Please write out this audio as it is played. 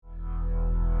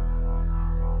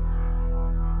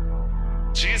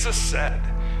Jesus said,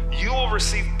 you will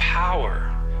receive power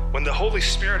when the Holy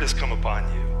Spirit has come upon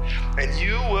you, and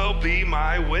you will be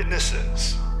my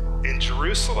witnesses in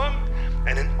Jerusalem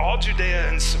and in all Judea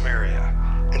and Samaria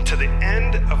and to the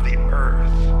end of the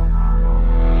earth.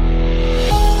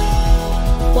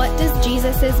 What does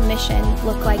Jesus' mission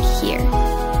look like here?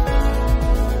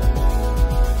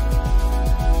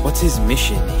 What's his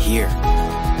mission here?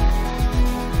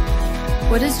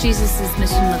 What does Jesus'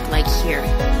 mission look like here?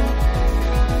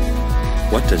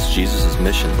 What does Jesus'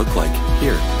 mission look like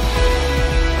here?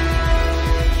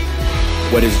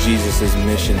 What is Jesus'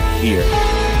 mission here?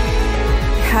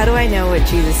 How do I know what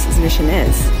Jesus' mission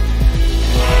is?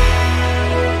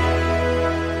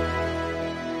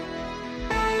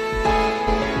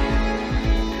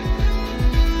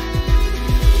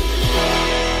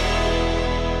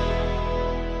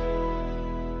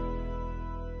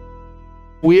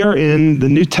 We are in the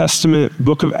New Testament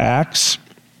book of Acts.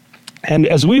 And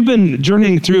as we've been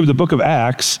journeying through the book of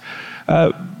Acts,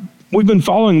 we've been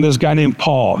following this guy named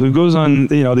Paul, who goes on,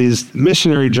 these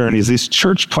missionary journeys, these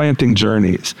church planting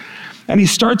journeys. And he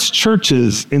starts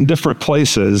churches in different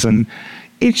places. And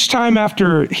each time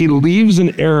after he leaves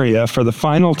an area for the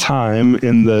final time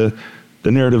in the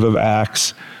narrative of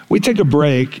Acts, we take a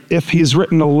break if he's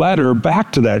written a letter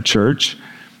back to that church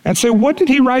and say, what did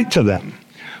he write to them?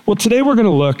 Well, today we're going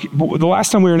to look, the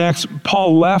last time we were in Acts,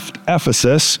 Paul left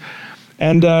Ephesus.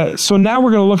 And so now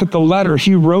we're going to look at the letter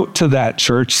he wrote to that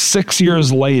church 6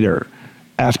 years later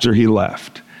after he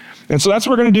left. And so that's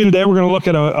what we're going to do today. We're going to look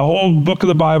at a whole book of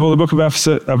the Bible, the book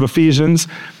of Ephesians,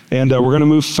 and we're going to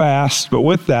move fast. But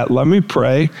with that, let me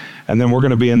pray, and then we're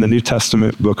going to be in the New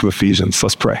Testament book of Ephesians.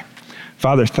 Let's pray.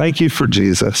 Father, thank you for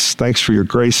Jesus. Thanks for your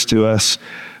grace to us,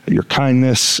 your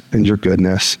kindness, and your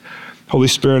goodness. Holy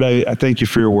Spirit, I thank you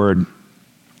for your word,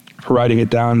 for writing it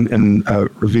down and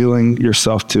revealing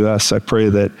yourself to us. I pray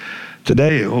that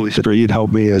today, Holy Spirit, you'd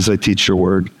help me as I teach your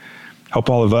word. Help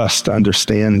all of us to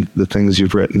understand the things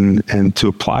you've written and to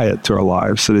apply it to our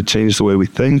lives so to change the way we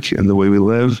think and the way we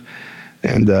live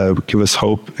and give us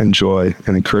hope and joy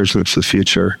and encouragement for the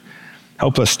future.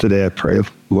 Help us today, I pray,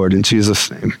 Lord, in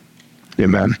Jesus' name.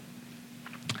 Amen.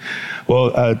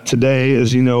 Well, today,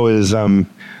 as you know, is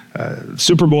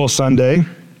Super Bowl Sunday.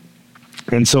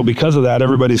 And so because of that,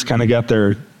 everybody's kind of got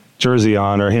their jersey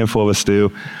on, or a handful of us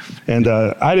do. And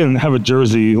I didn't have a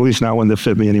jersey, at least not one that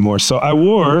fit me anymore. So I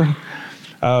wore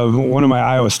one of my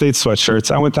Iowa State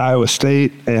sweatshirts. I went to Iowa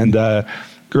State and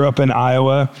grew up in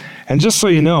Iowa. And just so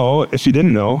you know, if you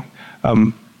didn't know,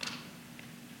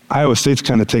 Iowa State's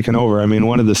kind of taken over. I mean,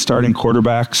 one of the starting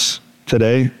quarterbacks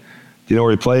today, do you know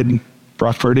where he played?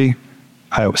 Brock Purdy,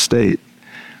 Iowa State.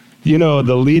 You know,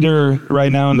 the leader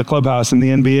right now in the clubhouse in the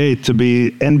NBA to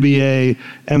be NBA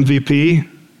MVP,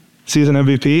 season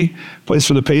MVP, plays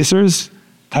for the Pacers,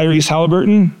 Tyrese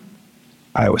Halliburton,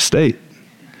 Iowa State.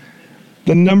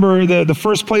 The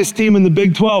first place team in the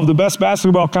Big 12, the best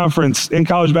basketball conference in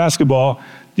college basketball. Do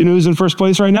you know who's in first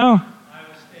place right now?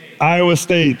 Iowa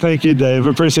State. Thank you, Dave.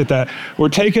 Appreciate that. We're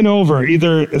taking over.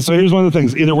 So here's one of the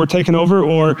things. Either we're taking over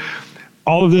or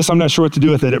all of this, I'm not sure what to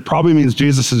do with it. It probably means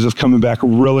Jesus is just coming back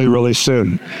really, really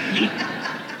soon.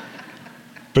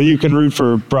 But you can root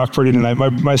for Brock Purdy tonight.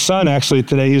 My son, actually,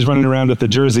 today, he's running around with the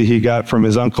jersey he got from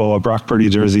his uncle, a Brock Purdy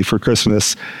jersey for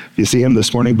Christmas. You see him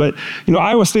this morning. But,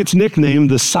 Iowa State's nickname,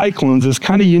 the Cyclones, is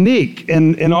kind of unique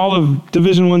in all of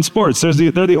Division I sports. They're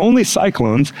the only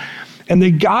Cyclones. And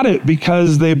they got it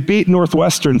because they beat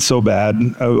Northwestern so bad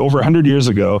over 100 years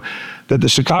ago that the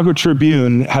Chicago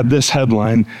Tribune had this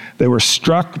headline: they were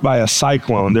struck by a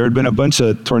cyclone. There had been a bunch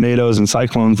of tornadoes and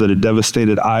cyclones that had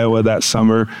devastated Iowa that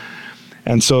summer.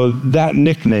 And so that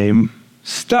nickname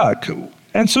stuck.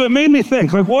 And so it made me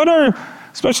think,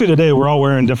 especially today, we're all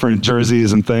wearing different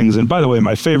jerseys and things. And by the way,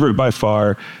 my favorite by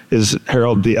far is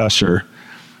Harold the Usher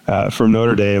from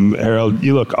Notre Dame. Harold,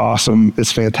 you look awesome.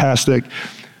 It's fantastic.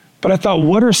 But I thought,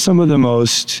 what are some of the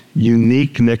most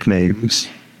unique nicknames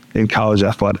in college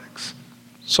athletics?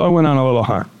 So I went on a little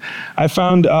hunt. I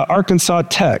found Arkansas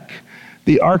Tech,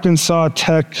 the Arkansas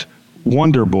Tech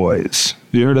Wonder Boys.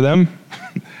 Have you heard of them?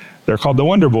 They're called the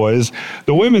Wonder Boys.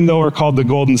 The women, though, are called the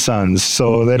Golden Sons,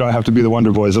 so they don't have to be the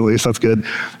Wonder Boys, at least. That's good.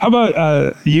 How about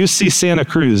UC Santa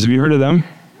Cruz? Have you heard of them?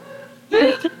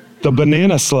 The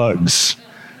Banana Slugs.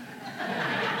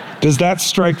 Does that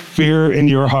strike fear in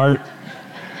your heart?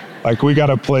 We got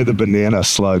to play the Banana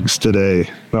Slugs today.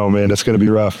 Oh, man, it's going to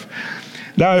be rough.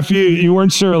 Now, if you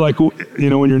weren't sure,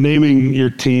 when you're naming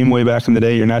your team way back in the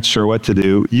day, you're not sure what to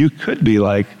do, you could be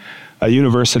like a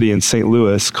university in St.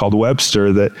 Louis called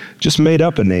Webster that just made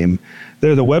up a name.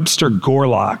 They're the Webster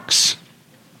Gorlocks.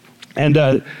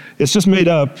 And it's just made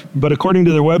up, but according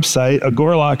to their website, a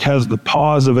Gorlock has the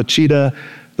paws of a cheetah,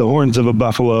 the horns of a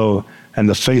buffalo, and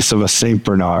the face of a St.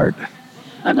 Bernard.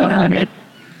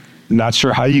 Not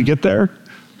sure how you get there,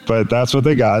 but that's what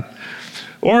they got.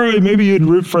 Or maybe you'd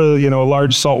root for,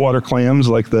 large saltwater clams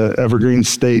like the Evergreen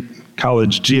State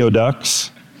College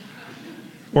geoducks.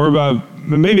 Or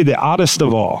maybe the oddest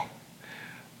of all,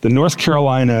 the North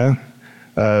Carolina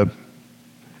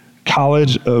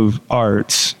College of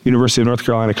Arts, University of North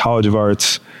Carolina College of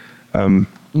Arts,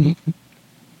 the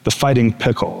Fighting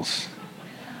Pickles.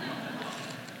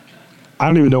 I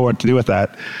don't even know what to do with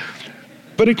that.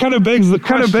 But it kind of begs the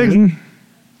question,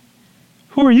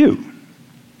 who are you?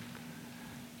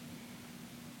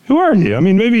 Who are you? I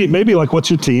mean, maybe like, what's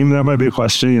your team? That might be a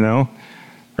question, Are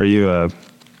you a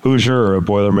Hoosier or a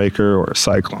Boilermaker or a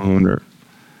Cyclone?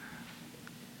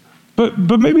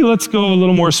 But maybe let's go a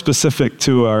little more specific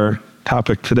to our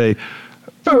topic today.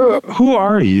 Who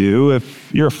are you?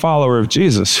 If you're a follower of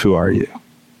Jesus, who are you?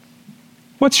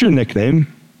 What's your nickname?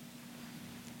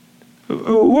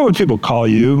 What would people call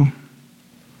you?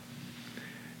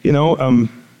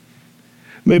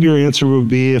 Maybe your answer would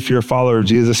be, if you're a follower of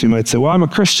Jesus, you might say, well, I'm a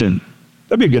Christian.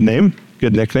 That'd be a good name,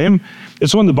 good nickname.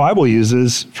 It's one the Bible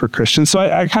uses for Christians. So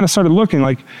I kind of started looking,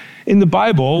 like, in the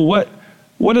Bible, what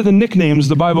are the nicknames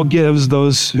the Bible gives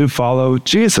those who follow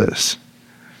Jesus?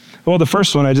 Well, the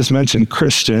first one I just mentioned,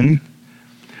 Christian.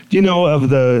 Do you know of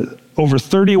the over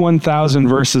 31,000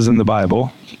 verses in the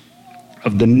Bible,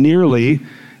 of the nearly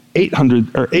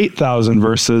 8,000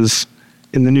 verses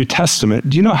in the New Testament,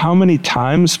 do you know how many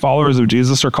times followers of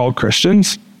Jesus are called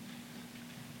Christians?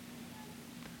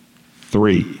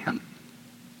 3.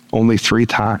 Only 3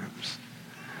 times.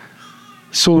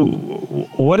 So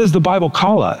what does the Bible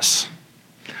call us?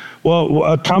 Well,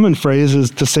 a common phrase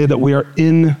is to say that we are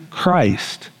in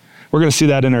Christ. We're going to see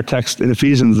that in our text in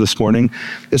Ephesians this morning.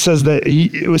 It says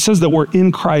that we're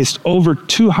in Christ over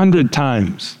 200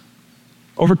 times.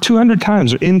 Over 200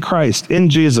 times we're in Christ, in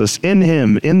Jesus, in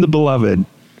Him, in the Beloved.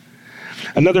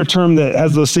 Another term that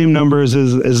has those same numbers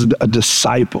is a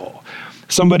disciple.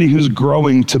 Somebody who's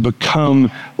growing to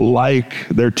become like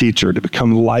their teacher, to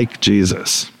become like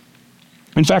Jesus.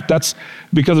 In fact, that's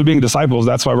because of being disciples,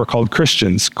 that's why we're called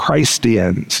Christians,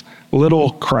 Christians,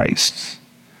 little Christs.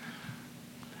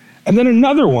 And then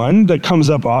another one that comes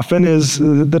up often is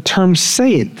the term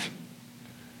saint.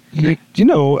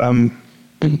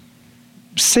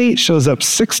 Saint shows up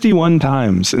 61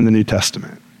 times in the New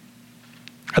Testament.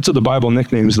 That's what the Bible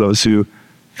nicknames those who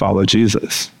follow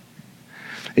Jesus.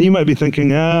 And you might be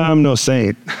thinking, I'm no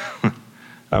saint.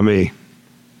 I'm me.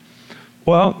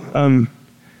 Well,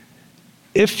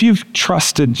 if you've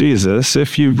trusted Jesus,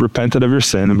 if you've repented of your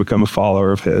sin and become a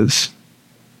follower of His,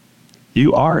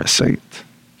 you are a saint.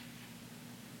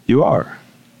 You are.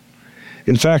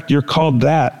 In fact, you're called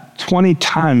that 20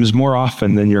 times more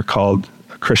often than you're called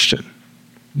a Christian.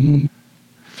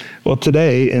 Well,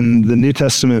 today in the New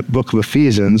Testament book of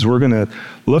Ephesians, we're going to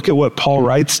look at what Paul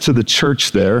writes to the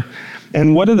church there.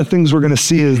 And one of the things we're going to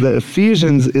see is that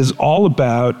Ephesians is all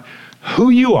about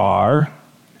who you are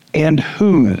and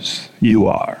whose you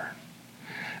are.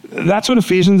 That's what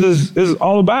Ephesians is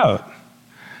all about.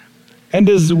 And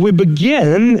as we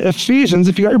begin Ephesians,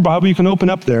 if you got your Bible, you can open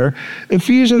up there.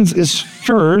 Ephesians is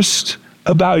first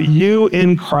about you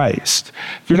in Christ.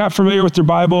 If you're not familiar with your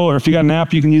Bible, or if you got an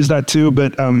app, you can use that too,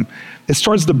 but it's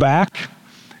towards the back.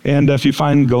 And if you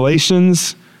find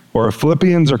Galatians or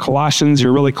Philippians or Colossians,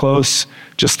 you're really close.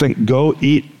 Just think, go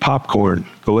eat popcorn.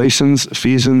 Galatians,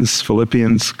 Ephesians,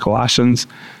 Philippians, Colossians.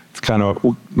 It's kind of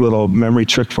a little memory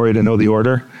trick for you to know the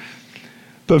order.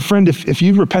 But friend, if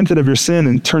you've repented of your sin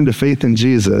and turned to faith in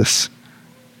Jesus,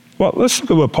 well, let's look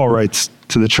at what Paul writes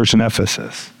to the church in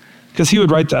Ephesus. Because he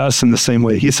would write to us in the same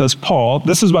way. He says, Paul,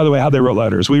 this is, by the way, how they wrote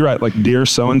letters. We write like, dear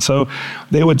so-and-so.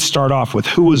 They would start off with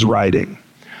who was writing.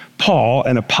 Paul,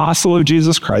 an apostle of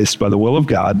Jesus Christ by the will of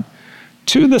God,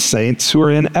 to the saints who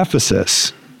are in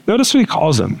Ephesus. Notice what he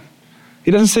calls them.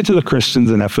 He doesn't say to the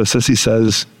Christians in Ephesus. He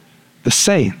says, the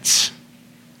saints.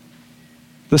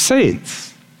 The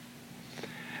saints.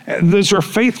 Those who are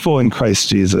faithful in Christ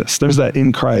Jesus. There's that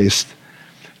in Christ.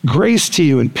 Grace to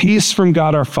you and peace from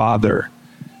God our Father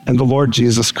and the Lord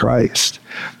Jesus Christ.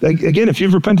 Again, if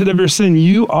you've repented of your sin,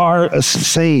 you are a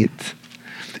saint.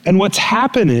 And what's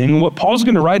happening, what Paul's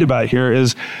going to write about here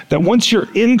is that once you're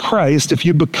in Christ, if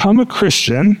you become a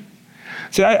Christian,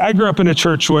 see, I grew up in a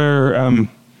church where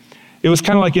it was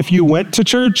kind of like if you went to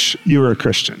church, you were a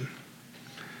Christian.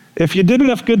 If you did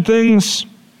enough good things,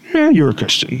 you were a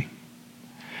Christian.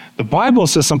 The Bible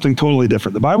says something totally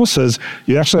different. The Bible says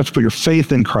you actually have to put your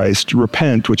faith in Christ,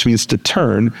 repent, which means to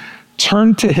turn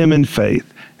Turn to him in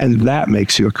faith, and that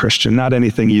makes you a Christian, not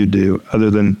anything you do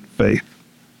other than faith.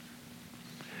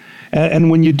 And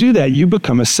when you do that, you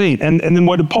become a saint. And then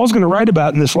what Paul's going to write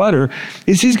about in this letter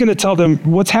is he's going to tell them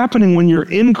what's happening when you're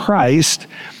in Christ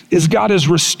is God is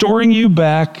restoring you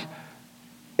back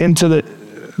into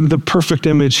the perfect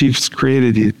image he's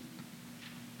created you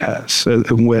as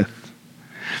and with.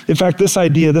 In fact,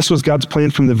 this was God's plan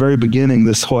from the very beginning,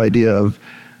 this whole idea of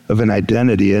an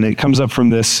identity. And it comes up from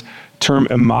this term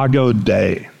imago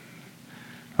Dei.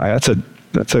 That's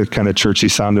a kind of churchy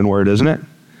sounding word, isn't it?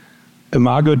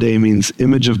 Imago Dei means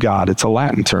image of God. It's a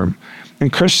Latin term.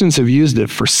 And Christians have used it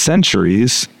for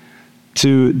centuries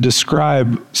to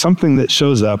describe something that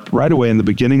shows up right away in the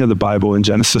beginning of the Bible in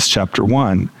Genesis chapter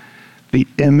 1, the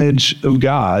image of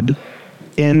God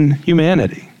in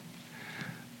humanity.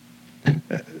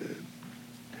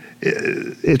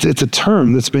 It's a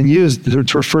term that's been used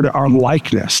to refer to our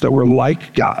likeness, that we're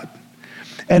like God.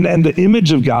 And the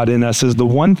image of God in us is the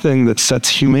one thing that sets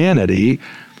humanity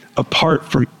apart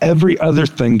from every other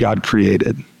thing God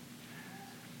created.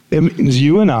 It means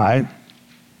you and I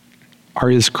are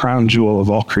his crown jewel of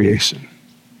all creation.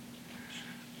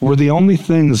 We're the only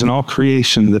things in all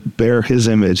creation that bear his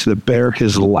image, that bear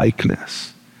his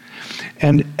likeness.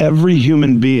 And every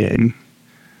human being,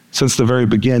 since the very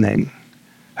beginning,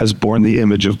 has borne the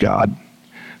image of God.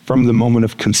 From the moment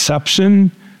of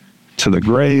conception to the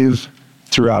grave,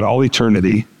 throughout all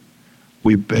eternity,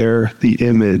 we bear the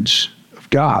image of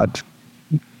God.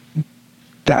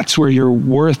 That's where your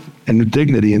worth and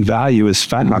dignity and value is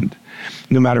found.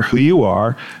 No matter who you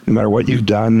are, no matter what you've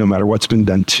done, no matter what's been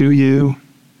done to you,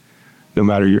 no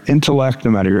matter your intellect,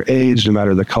 no matter your age, no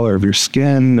matter the color of your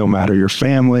skin, no matter your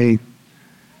family,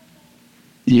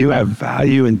 you have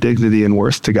value and dignity and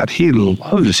worth to God. He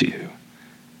loves you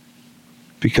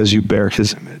because you bear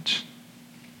his image.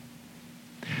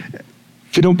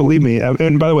 If you don't believe me,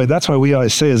 and by the way, that's why we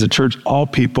always say as a church, all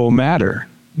people matter.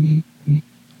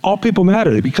 All people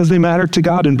matter because they matter to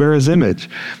God and bear his image.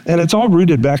 And it's all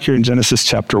rooted back here in Genesis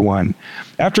chapter 1.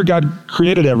 After God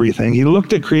created everything, he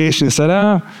looked at creation and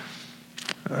said,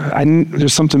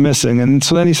 there's something missing. And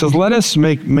so then he says, let us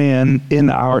make man in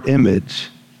our image.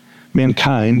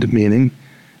 Mankind, meaning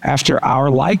after our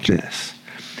likeness.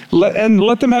 And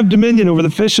let them have dominion over the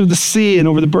fish of the sea and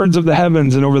over the birds of the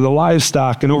heavens and over the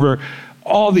livestock and over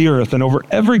all the earth and over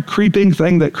every creeping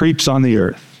thing that creeps on the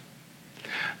earth.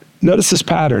 Notice this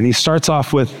pattern. He starts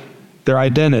off with their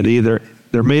identity. They're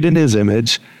made in his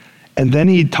image. And then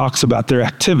he talks about their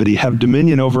activity, have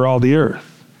dominion over all the earth.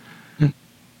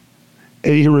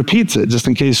 And he repeats it just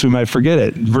in case we might forget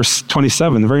it. Verse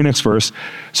 27, the very next verse.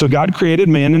 So God created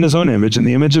man in his own image. In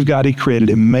the image of God, he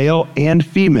created him. Male and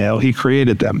female, he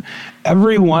created them.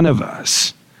 Every one of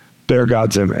us bear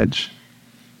God's image.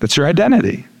 That's your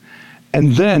identity.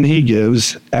 And then he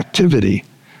gives activity.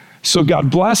 So God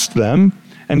blessed them,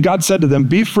 and God said to them,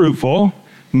 be fruitful,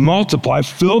 multiply,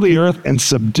 fill the earth, and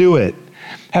subdue it.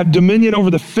 Have dominion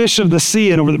over the fish of the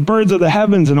sea and over the birds of the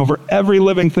heavens and over every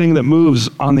living thing that moves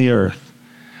on the earth.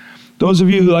 Those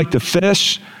of you who like to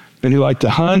fish and who like to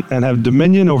hunt and have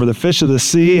dominion over the fish of the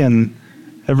sea and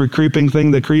every creeping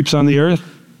thing that creeps on the earth,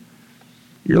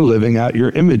 you're living out your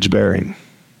image bearing.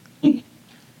 You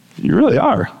really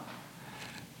are.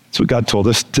 That's what God told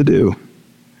us to do.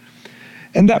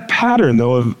 And that pattern,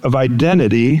 though, of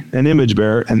identity and image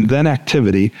bearer and then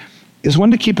activity is one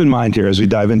to keep in mind here as we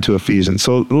dive into Ephesians.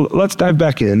 So let's dive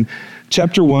back in.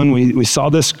 Chapter 1, we saw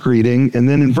this greeting, and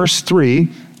then in verse 3,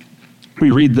 we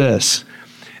read this.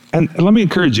 And let me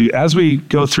encourage you, as we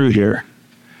go through here,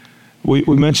 we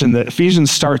mentioned that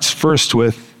Ephesians starts first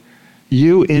with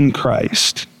you in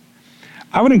Christ.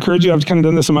 I would encourage you, I've kind of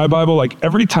done this in my Bible, like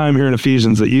every time here in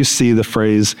Ephesians that you see the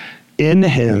phrase in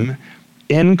him,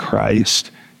 in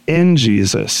Christ, in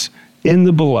Jesus, in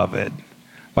the beloved,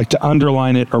 like to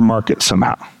underline it or mark it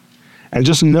somehow. And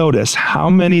just notice how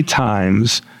many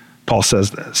times Paul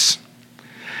says this.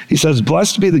 He says,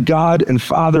 blessed be the God and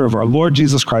Father of our Lord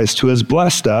Jesus Christ, who has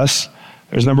blessed us.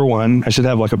 There's number one. I should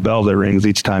have like a bell that rings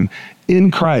each time.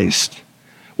 In Christ,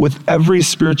 with every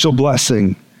spiritual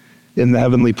blessing in the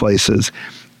heavenly places,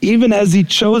 even as he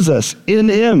chose us in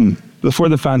him before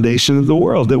the foundation of the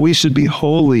world, that we should be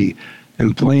holy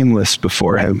and blameless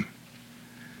before him.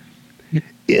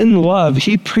 In love,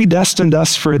 he predestined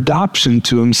us for adoption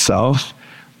to himself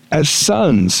as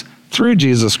sons through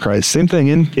Jesus Christ. Same thing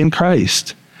in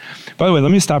Christ. By the way,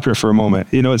 let me stop here for a moment.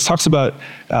 You know, it talks about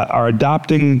our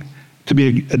adopting, to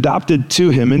be adopted to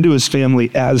him into his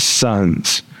family as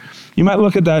sons. You might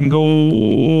look at that and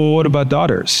go, what about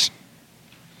daughters?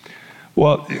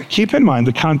 Well, keep in mind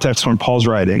the context when Paul's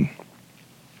writing.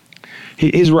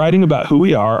 He's writing about who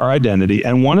we are, our identity.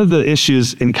 And one of the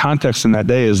issues in context in that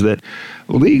day is that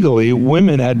legally,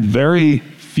 women had very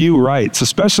few rights,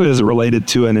 especially as it related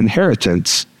to an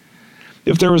inheritance.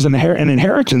 If there was an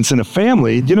inheritance in a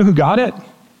family, do you know who got it?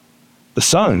 The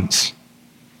sons,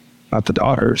 not the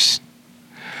daughters.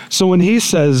 So when he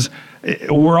says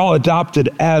we're all adopted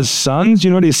as sons, you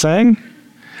know what he's saying?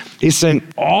 He's saying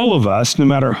all of us, no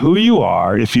matter who you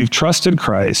are, if you've trusted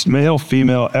Christ, male,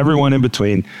 female, everyone in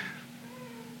between,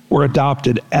 we're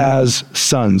adopted as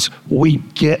sons. We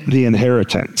get the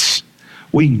inheritance.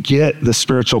 We get the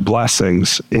spiritual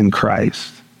blessings in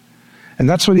Christ. And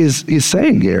that's what he's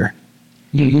saying here.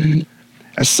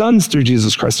 As sons through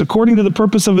Jesus Christ, according to the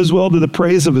purpose of his will, to the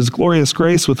praise of his glorious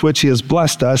grace with which he has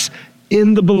blessed us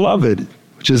in the beloved,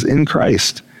 which is in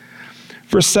Christ.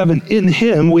 Verse 7, in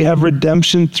him we have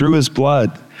redemption through his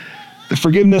blood, the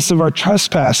forgiveness of our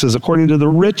trespasses according to the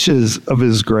riches of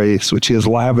his grace, which he has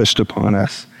lavished upon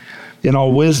us in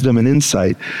all wisdom and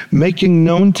insight, making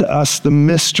known to us the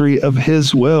mystery of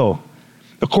his will,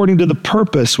 according to the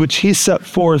purpose which he set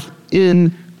forth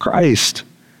in Christ,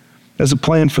 as a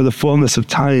plan for the fullness of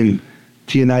time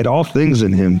to unite all things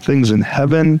in him, things in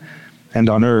heaven and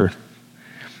on earth.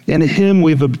 In him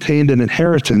we've obtained an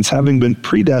inheritance, having been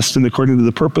predestined according to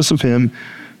the purpose of him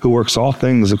who works all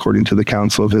things according to the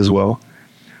counsel of his will,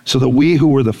 so that we who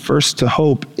were the first to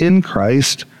hope in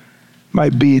Christ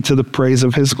might be to the praise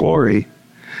of his glory.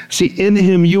 See, in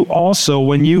him you also,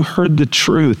 when you heard the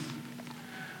truth,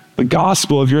 the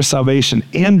gospel of your salvation,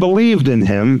 and believed in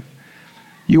him,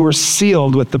 you were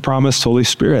sealed with the promised Holy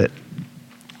Spirit.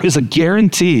 It's a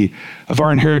guarantee of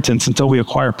our inheritance until we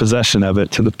acquire possession of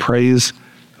it to the praise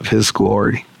of his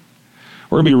glory.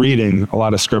 We're going to be reading a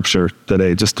lot of scripture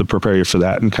today just to prepare you for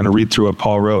that and kind of read through what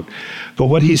Paul wrote. But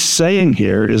what he's saying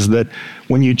here is that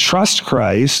when you trust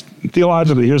Christ,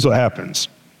 theologically, here's what happens.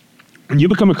 When you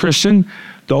become a Christian,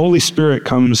 the Holy Spirit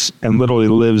comes and literally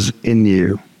lives in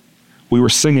you. We were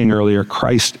singing earlier,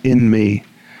 Christ in me.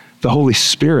 The Holy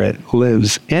Spirit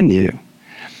lives in you.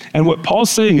 And what Paul's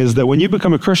saying is that when you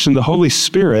become a Christian, the Holy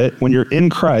Spirit, when you're in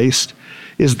Christ,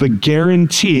 is the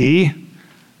guarantee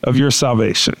of your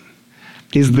salvation.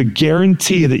 He's the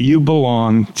guarantee that you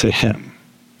belong to him.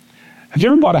 Have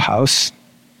you ever bought a house?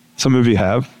 Some of you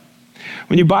have.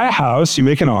 When you buy a house, you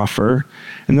make an offer,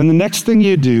 and then the next thing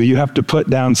you do, you have to put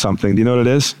down something. Do you know what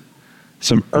it is?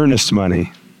 Some earnest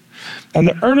money. And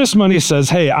the earnest money says,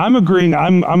 hey, I'm agreeing,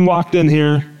 I'm locked in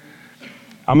here.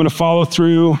 I'm going to follow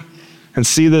through and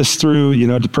see this through,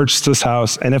 to purchase this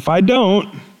house. And if I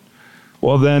don't,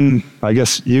 well, then I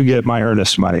guess you get my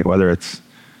earnest money, whether it's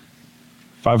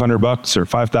 $500 or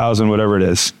 $5,000, whatever it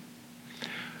is.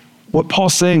 What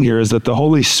Paul's saying here is that the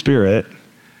Holy Spirit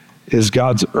is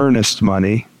God's earnest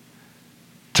money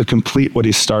to complete what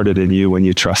he started in you when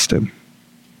you trust him.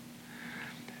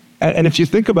 And if you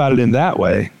think about it in that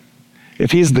way,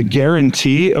 if he's the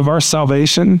guarantee of our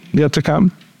salvation yet to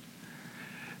come,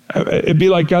 it'd be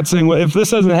like God saying, well, if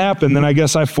this doesn't happen, then I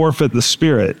guess I forfeit the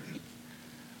Spirit,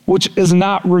 which is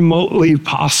not remotely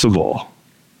possible.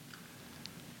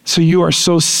 So you are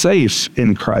so safe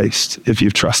in Christ if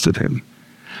you've trusted him.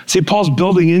 See, Paul's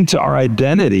building into our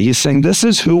identity. He's saying this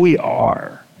is who we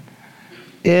are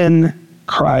in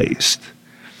Christ.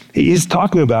 He's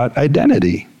talking about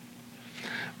identity.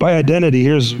 By identity,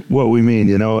 here's what we mean.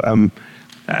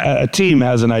 A team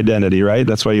has an identity, right?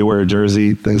 That's why you wear a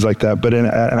jersey, things like that. But in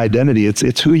an identity,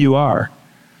 it's who you are.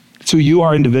 It's who you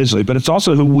are individually, but it's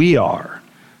also who we are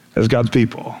as God's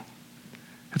people.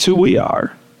 It's who we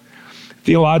are.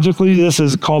 Theologically, this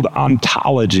is called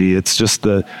ontology. It's just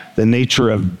the nature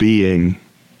of being.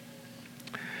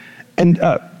 And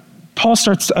Paul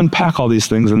starts to unpack all these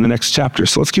things in the next chapter.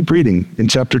 So let's keep reading in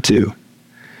chapter 2.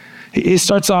 He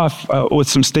starts off with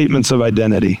some statements of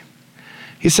identity.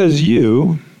 He says,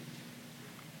 you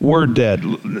were dead.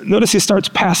 Notice he starts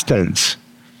past tense.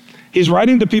 He's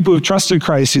writing to people who've trusted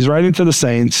Christ. He's writing to the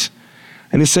saints.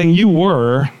 And he's saying, you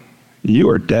are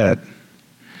dead.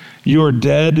 You are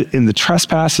dead in the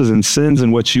trespasses and sins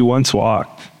in which you once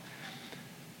walked.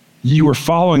 You were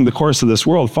following the course of this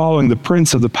world, following the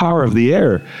prince of the power of the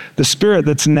air, the spirit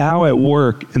that's now at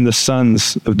work in the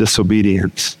sons of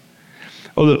disobedience.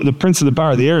 Oh, the prince of the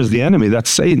power of the air is the enemy.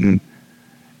 That's Satan.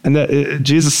 And that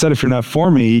Jesus said, if you're not for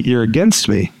me, you're against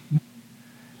me.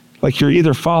 Like you're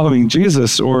either following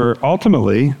Jesus or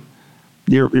ultimately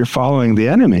you're following the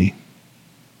enemy.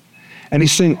 And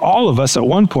he's saying all of us at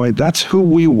one point, that's who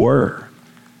we were.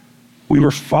 We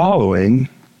were following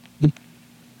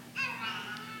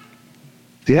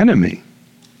the enemy.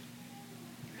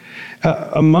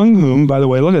 among whom, by the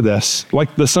way, look at this,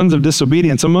 like the sons of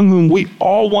disobedience, among whom we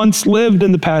all once lived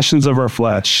in the passions of our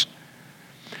flesh.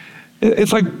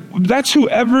 It's like, that's who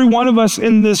every one of us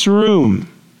in this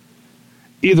room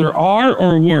either are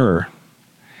or were.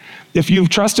 If you've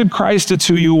trusted Christ, it's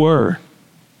who you were.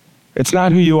 It's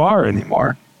not who you are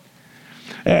anymore.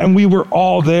 And we were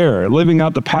all there, living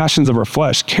out the passions of our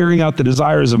flesh, carrying out the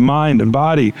desires of mind and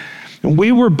body. And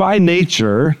we were by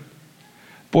nature,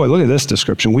 boy, look at this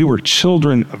description. We were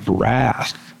children of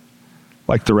wrath,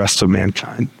 like the rest of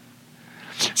mankind.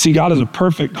 See, God is a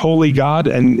perfect, holy God,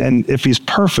 and if he's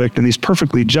perfect and he's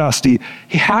perfectly just, he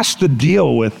has to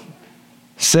deal with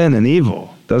sin and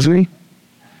evil, doesn't he?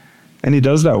 And he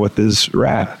does that with his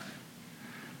wrath.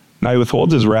 Now he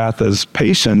withholds his wrath as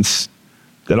patience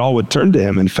that all would turn to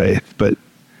him in faith, but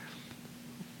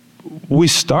we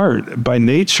start by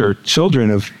nature children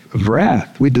of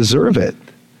wrath. We deserve it.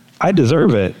 I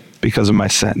deserve it because of my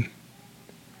sin.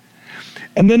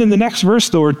 And then in the next verse,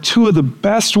 though, are two of the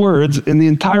best words in the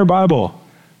entire Bible.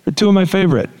 They're two of my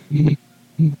favorite.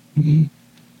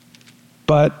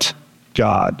 But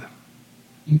God.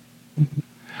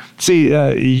 See,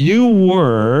 you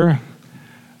were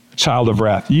a child of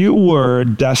wrath. You were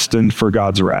destined for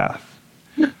God's wrath.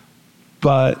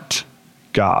 But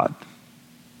God.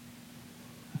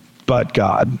 But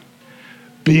God.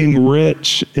 Being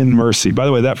rich in mercy. By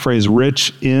the way, that phrase,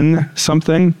 rich in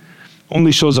something,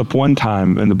 only shows up one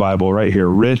time in the Bible right here,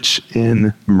 rich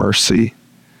in mercy.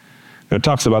 It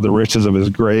talks about the riches of his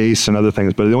grace and other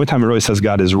things, but the only time it really says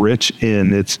God is rich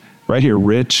in, it's right here,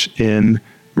 rich in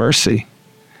mercy.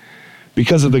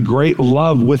 Because of the great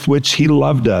love with which he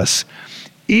loved us,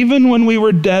 even when we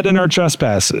were dead in our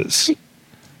trespasses,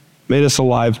 made us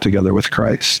alive together with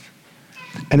Christ.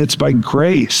 And it's by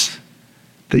grace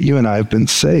that you and I have been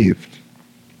saved.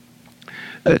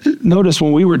 Notice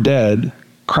when we were dead,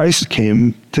 Christ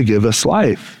came to give us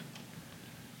life.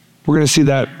 We're going to see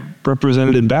that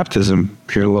represented in baptism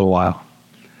here in a little while.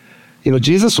 You know,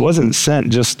 Jesus wasn't sent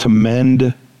just to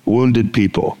mend wounded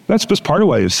people. That's just part of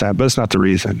why he was sent, but it's not the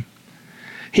reason.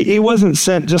 He wasn't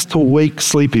sent just to wake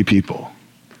sleepy people.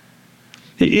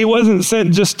 He wasn't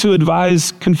sent just to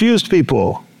advise confused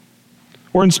people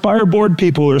or inspire bored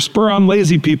people or spur on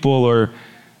lazy people or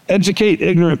educate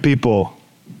ignorant people.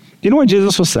 You know why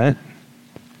Jesus was sent?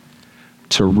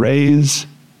 To raise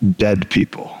dead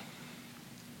people.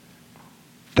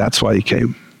 That's why he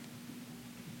came.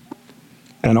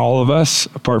 And all of us,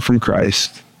 apart from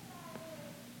Christ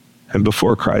and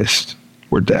before Christ,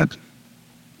 were dead.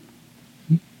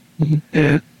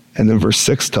 And then verse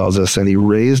 6 tells us, and he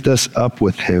raised us up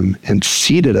with him and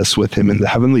seated us with him in the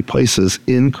heavenly places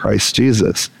in Christ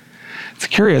Jesus. It's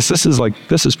curious, this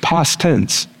is past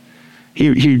tense.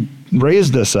 He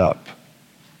raised us up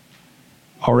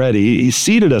already. He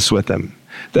seated us with him.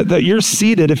 That you're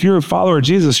seated, if you're a follower of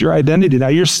Jesus, your identity now,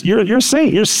 you're a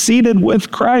saint, you're seated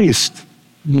with Christ.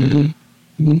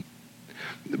 Mm-hmm.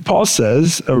 Paul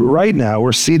says, right now,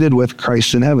 we're seated with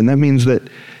Christ in heaven. That means that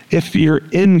if you're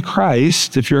in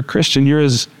Christ, if you're a Christian, you're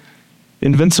as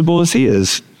invincible as he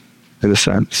is, in a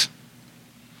sense.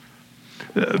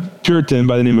 Puritan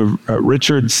by the name of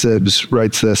Richard Sibbes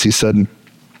writes this. He said,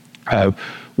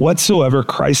 whatsoever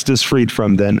Christ is freed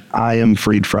from, then I am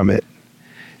freed from it.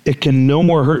 It can no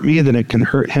more hurt me than it can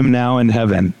hurt him now in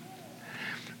heaven.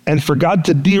 And for God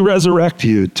to de-resurrect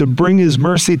you, to bring his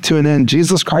mercy to an end,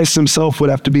 Jesus Christ himself would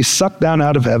have to be sucked down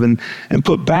out of heaven and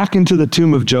put back into the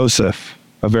tomb of Joseph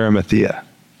of Arimathea.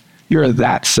 You're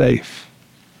that safe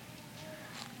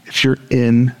if you're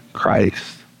in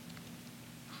Christ.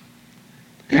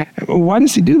 Why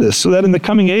does he do this? So that in the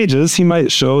coming ages, he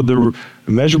might show the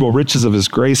immeasurable riches of his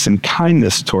grace and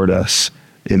kindness toward us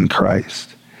in Christ.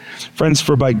 Friends,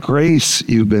 for by grace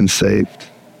you've been saved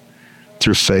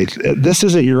through faith. This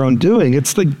isn't your own doing.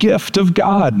 It's the gift of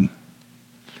God.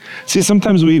 See,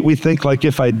 sometimes we think like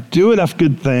if I do enough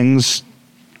good things,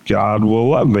 God will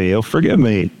love me. He'll forgive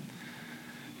me.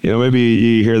 You know, maybe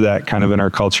you hear that kind of in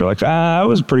our culture, like, I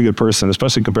was a pretty good person,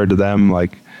 especially compared to them.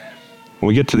 Like, when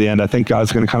we get to the end, I think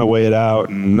God's going to kind of weigh it out,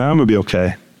 and I'm going to be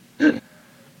okay.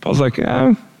 Paul's like,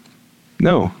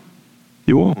 no,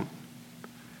 you won't.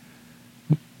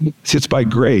 See, it's by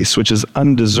grace, which is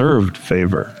undeserved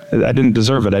favor. I didn't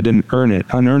deserve it. I didn't earn it.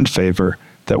 Unearned favor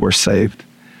that we're saved.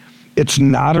 It's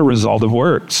not a result of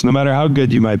works, no matter how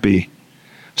good you might be,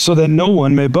 so that no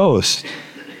one may boast.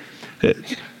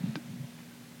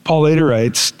 Paul later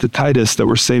writes to Titus that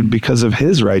we're saved because of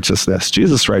his righteousness,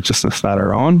 Jesus' righteousness, not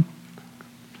our own.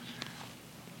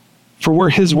 For we're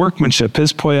his workmanship,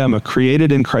 his poema,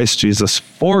 created in Christ Jesus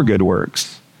for good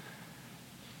works,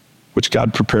 which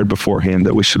God prepared beforehand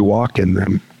that we should walk in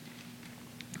them.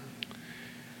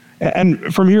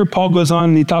 And from here, Paul goes on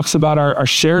and he talks about our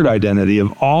shared identity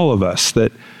of all of us,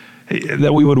 that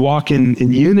we would walk in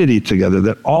unity together,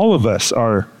 that all of us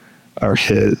are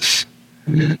his.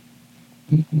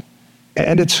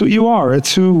 And it's who you are,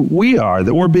 it's who we are,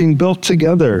 that we're being built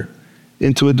together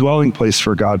into a dwelling place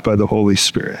for God by the Holy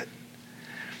Spirit.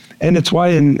 And it's why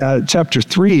in chapter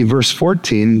 3, verse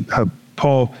 14,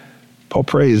 Paul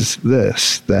prays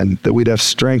this, then, that we'd have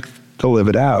strength to live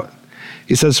it out.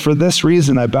 He says, "For this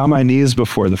reason I bow my knees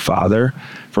before the Father,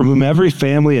 from whom every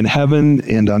family in heaven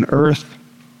and on earth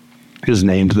is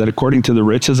named, that according to the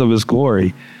riches of his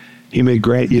glory, he may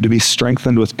grant you to be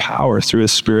strengthened with power through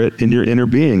his Spirit in your inner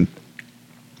being,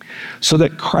 so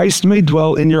that Christ may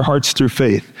dwell in your hearts through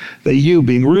faith, that you,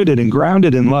 being rooted and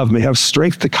grounded in love, may have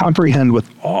strength to comprehend with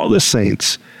all the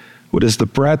saints what is the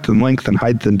breadth and length and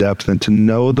height and depth, and to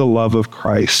know the love of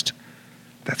Christ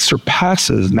that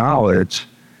surpasses knowledge,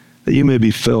 that you may be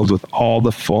filled with all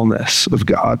the fullness of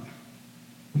God."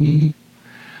 And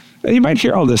you might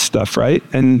hear all this stuff, right?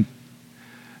 And,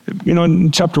 in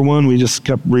chapter 1, we just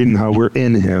kept reading how we're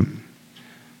in him.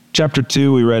 Chapter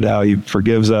 2, we read how he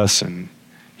forgives us and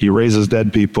he raises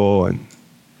dead people. And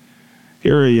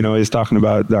here, he's talking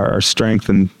about our strength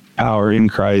and power in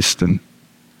Christ. And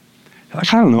I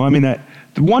don't know.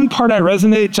 The one part I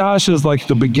resonate, Josh, is like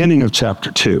the beginning of chapter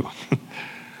 2.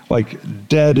 Like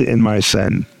dead in my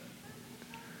sin.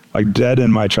 Like dead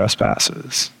in my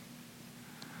trespasses.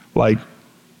 Like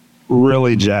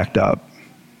really jacked up.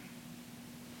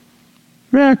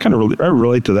 Yeah, I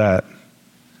relate to that.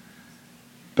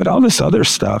 But all this other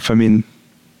stuff,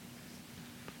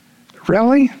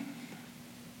 really?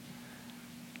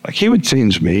 Like he would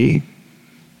change me,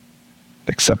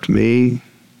 accept me,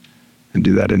 and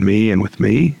do that in me and with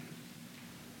me?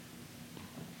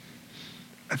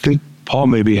 I think Paul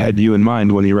maybe had you in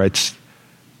mind when he writes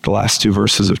the last 2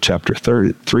 verses of chapter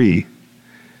 3,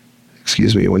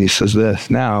 when he says this,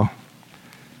 "Now,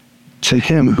 to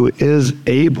him who is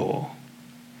able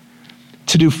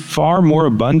to do far more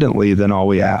abundantly than all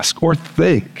we ask or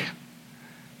think,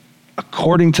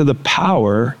 according to the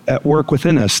power at work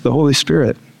within us, the Holy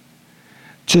Spirit.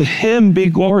 To him be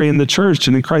glory in the church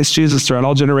and in Christ Jesus throughout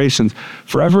all generations,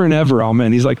 forever and ever,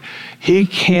 amen." He's like, he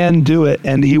can do it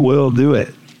and he will do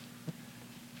it.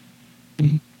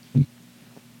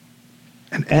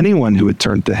 And anyone who would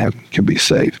turn to him can be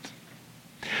saved.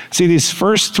 See, these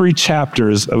first 3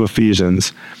 chapters of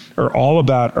Ephesians are all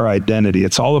about our identity.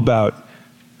 It's all about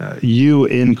you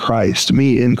in Christ,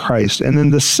 me in Christ. And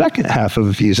then the second half of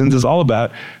Ephesians is all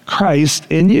about Christ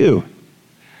in you.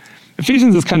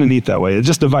 Ephesians is kind of neat that way. It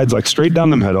just divides like straight down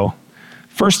the middle.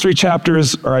 First 3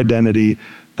 chapters are identity.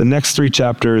 The next 3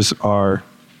 chapters are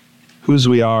whose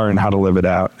we are and how to live it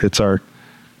out. It's our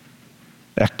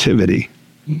activity.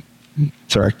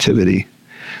 It's our activity.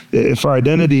 If our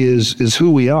identity is who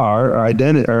we are,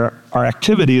 our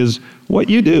activity is what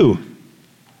you do,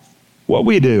 what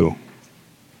we do,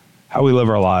 how we live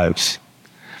our lives.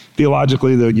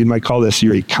 Theologically, though, you might call this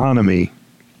your economy.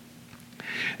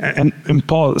 And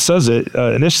Paul says it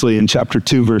initially in chapter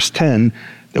 2, verse 10,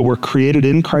 that we're created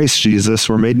in Christ Jesus,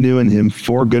 we're made new in him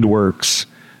for good works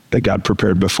that God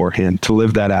prepared beforehand to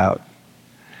live that out.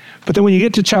 But then when you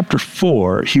get to chapter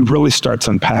 4, he really starts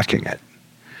unpacking it.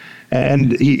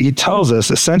 And he tells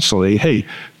us essentially, hey,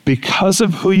 because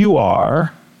of who you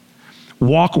are,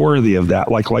 walk worthy of that,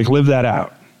 like live that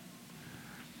out.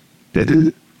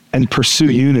 And pursue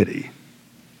unity.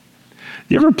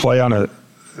 You ever play on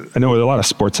I know there are a lot of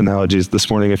sports analogies this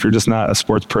morning. If you're just not a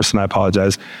sports person, I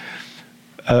apologize.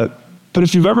 But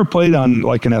if you've ever played on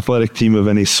like an athletic team of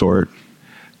any sort,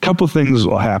 a couple things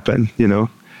will happen,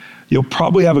 You'll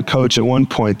probably have a coach at one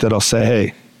point that'll say, hey,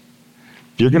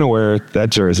 if you're going to wear that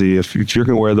jersey, if you're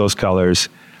going to wear those colors,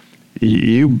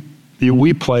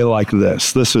 we play like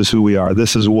this. This is who we are.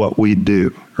 This is what we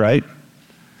do, right?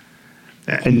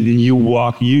 And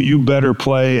you better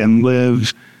play and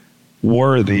live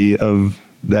worthy of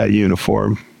that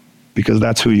uniform because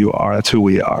that's who you are. That's who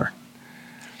we are.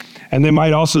 And they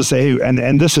might also say,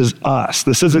 and this is us.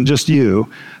 This isn't just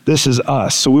you. This is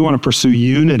us. So we want to pursue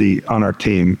unity on our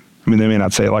team. They may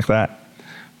not say it like that,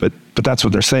 but that's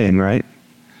what they're saying, right?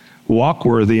 Walk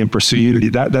worthy and pursue unity.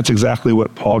 That's exactly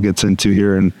what Paul gets into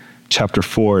here in chapter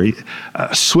 4.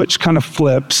 Switch kind of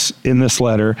flips in this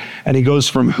letter, and he goes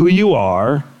from who you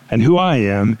are and who I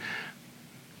am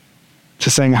to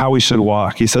saying how we should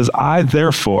walk. He says, I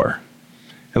therefore,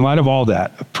 in light of all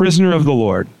that, a prisoner of the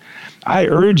Lord, I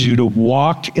urge you to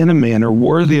walk in a manner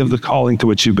worthy of the calling to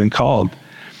which you've been called,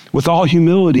 with all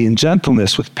humility and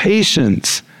gentleness, with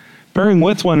patience, bearing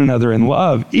with one another in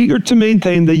love, eager to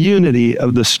maintain the unity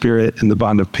of the Spirit in the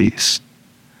bond of peace.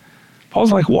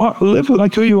 Paul's like, live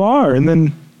like who you are and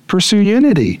then pursue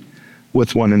unity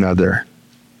with one another.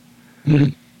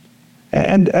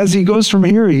 And as he goes from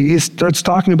here, he starts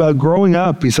talking about growing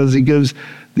up. He says he gives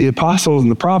the apostles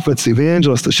and the prophets, the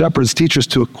evangelists, the shepherds, teachers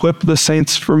to equip the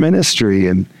saints for ministry.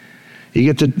 And you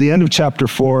get to the end of chapter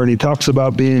 4, and he talks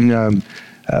about being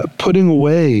putting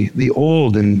away the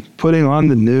old and putting on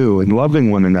the new and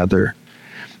loving one another.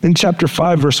 In chapter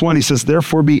 5, verse 1, he says,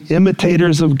 therefore be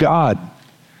imitators of God.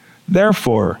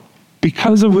 Therefore,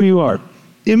 because of who you are,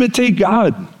 imitate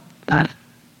God.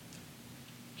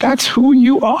 That's who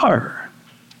you are.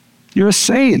 You're a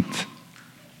saint.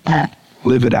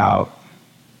 Live it out.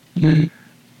 And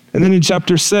then in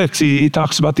chapter 6, he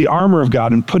talks about the armor of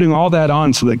God and putting all that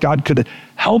on so that God could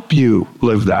help you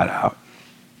live that out.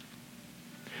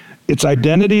 It's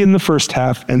identity in the first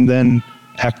half and then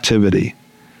activity.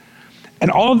 And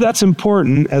all of that's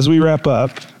important as we wrap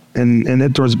up and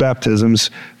head towards baptisms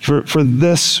for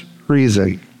this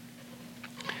reason.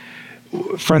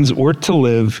 Friends, we're to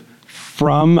live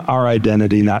from our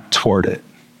identity, not toward it.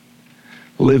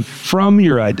 Live from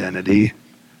your identity,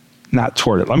 not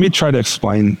toward it. Let me try to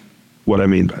explain what I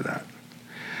mean by that.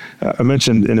 I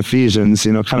mentioned in Ephesians,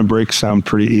 kind of breaks down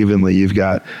pretty evenly. You've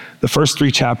got the first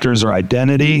 3 chapters are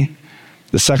identity.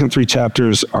 The second 3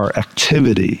 chapters are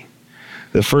activity.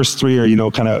 The first 3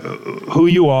 are, kind of who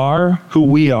you are, who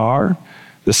we are.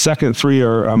 The second 3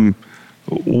 are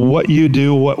what you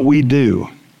do, what we do.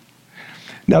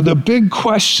 Now, the big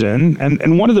question,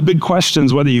 and one of the big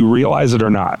questions, whether you realize it or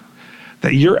not,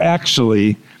 that you're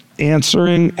actually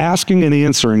asking and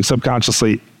answering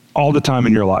subconsciously all the time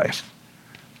in your life,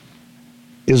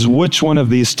 is which one of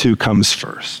these 2 comes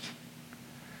first?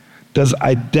 Does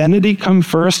identity come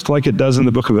first like it does in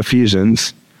the book of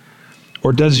Ephesians,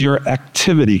 or does your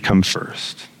activity come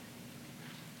first?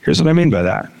 Here's what I mean by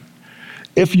that.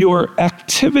 If your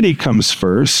activity comes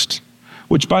first,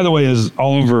 which by the way is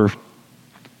all over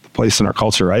the place in our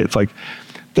culture, right? It's like,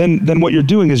 then what you're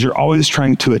doing is you're always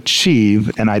trying to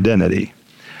achieve an identity.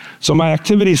 So my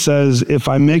activity says, if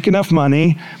I make enough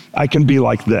money, I can be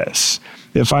like this.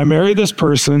 If I marry this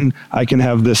person, I can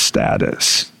have this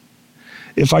status.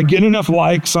 If I get enough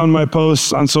likes on my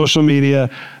posts on social media,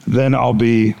 then I'll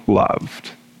be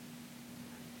loved.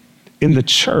 In the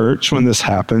church, when this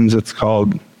happens, it's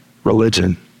called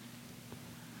religion.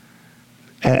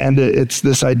 And it's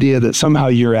this idea that somehow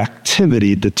your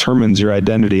activity determines your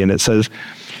identity. And it says,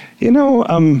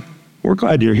 we're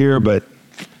glad you're here, but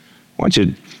why don't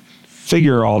you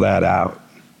figure all that out?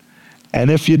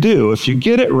 And if you do, if you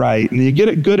get it right and you get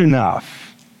it good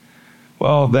enough,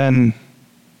 well, then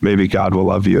maybe God will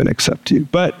love you and accept you.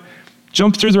 But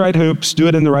jump through the right hoops, do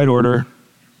it in the right order,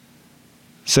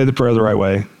 say the prayer the right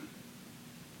way.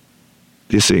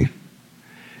 Do you see?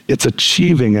 It's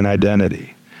achieving an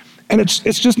identity. And it's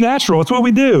just natural. It's what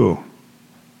we do.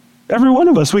 Every one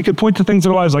of us, we could point to things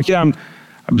in our lives like, I've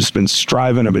just been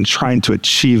striving, I've been trying to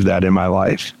achieve that in my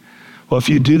life. Well, if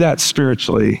you do that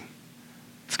spiritually,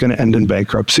 it's going to end in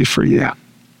bankruptcy for you.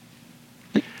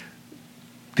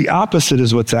 The opposite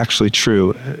is what's actually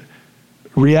true.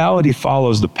 Reality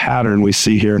follows the pattern we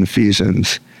see here in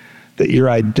Ephesians, that your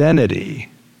identity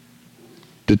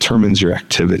determines your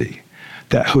activity.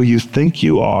 That who you think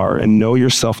you are and know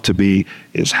yourself to be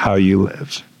is how you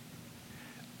live.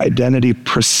 Identity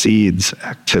precedes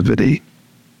activity.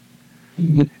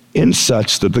 In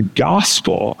such that the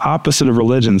gospel, opposite of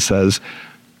religion, says,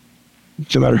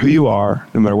 no matter who you are,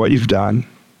 no matter what you've done,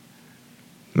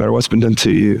 no matter what's been done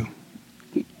to you,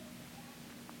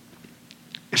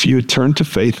 if you would turn to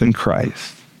faith in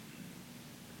Christ,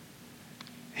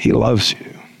 he loves you. Do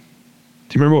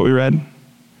you remember what we read?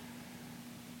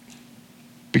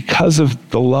 Because of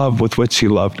the love with which he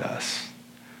loved us,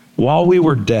 while we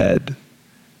were dead,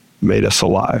 made us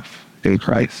alive in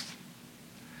Christ.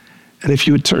 And if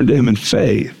you would turn to him in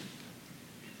faith,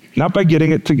 not by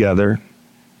getting it together,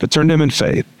 but turn to him in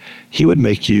faith, he would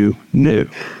make you new.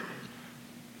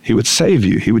 He would save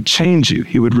you. He would change you.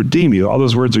 He would redeem you. All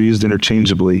those words are used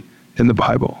interchangeably in the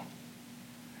Bible.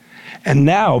 And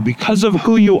now, because of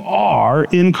who you are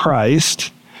in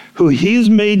Christ, who he's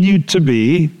made you to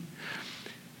be,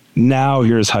 now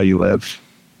here's how you live.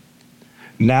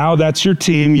 Now that's your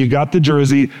team. You got the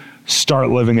jersey. Start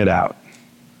living it out.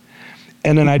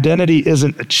 And an identity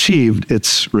isn't achieved,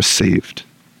 it's received.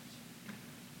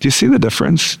 Do you see the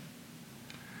difference?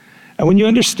 And when you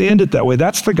understand it that way,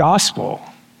 that's the gospel.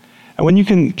 And when you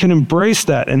can embrace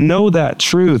that and know that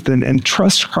truth and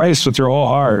trust Christ with your whole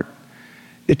heart,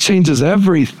 it changes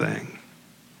everything.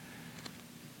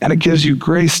 And it gives you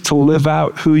grace to live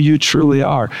out who you truly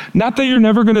are. Not that you're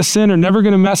never going to sin or never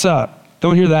going to mess up.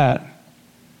 Don't hear that.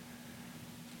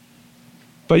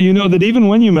 But you know that even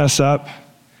when you mess up,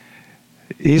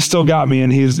 he's still got me,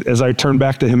 and as I turn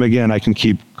back to him again, I can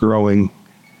keep growing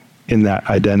in that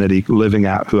identity, living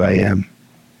out who I am.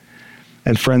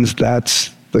 And friends,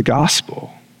 that's the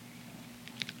gospel.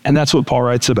 And that's what Paul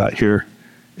writes about here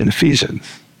in Ephesians.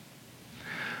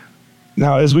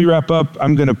 Now, as we wrap up,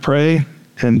 I'm going to pray,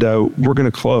 and we're going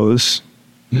to close.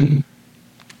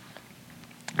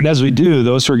 And as we do,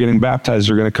 those who are getting baptized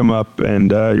are going to come up,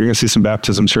 and you're going to see some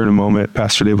baptisms here in a moment.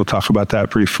 Pastor Dave will talk about that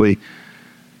briefly.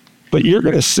 But you're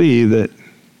going to see that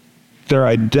their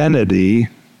identity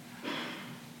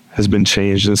has been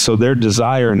changed, and so their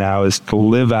desire now is to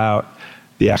live out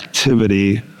the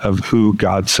activity of who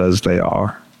God says they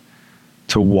are,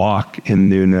 to walk in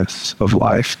newness of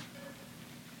life.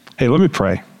 Hey, let me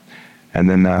pray, and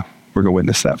then we're going to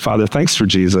witness that. Father, thanks for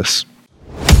Jesus.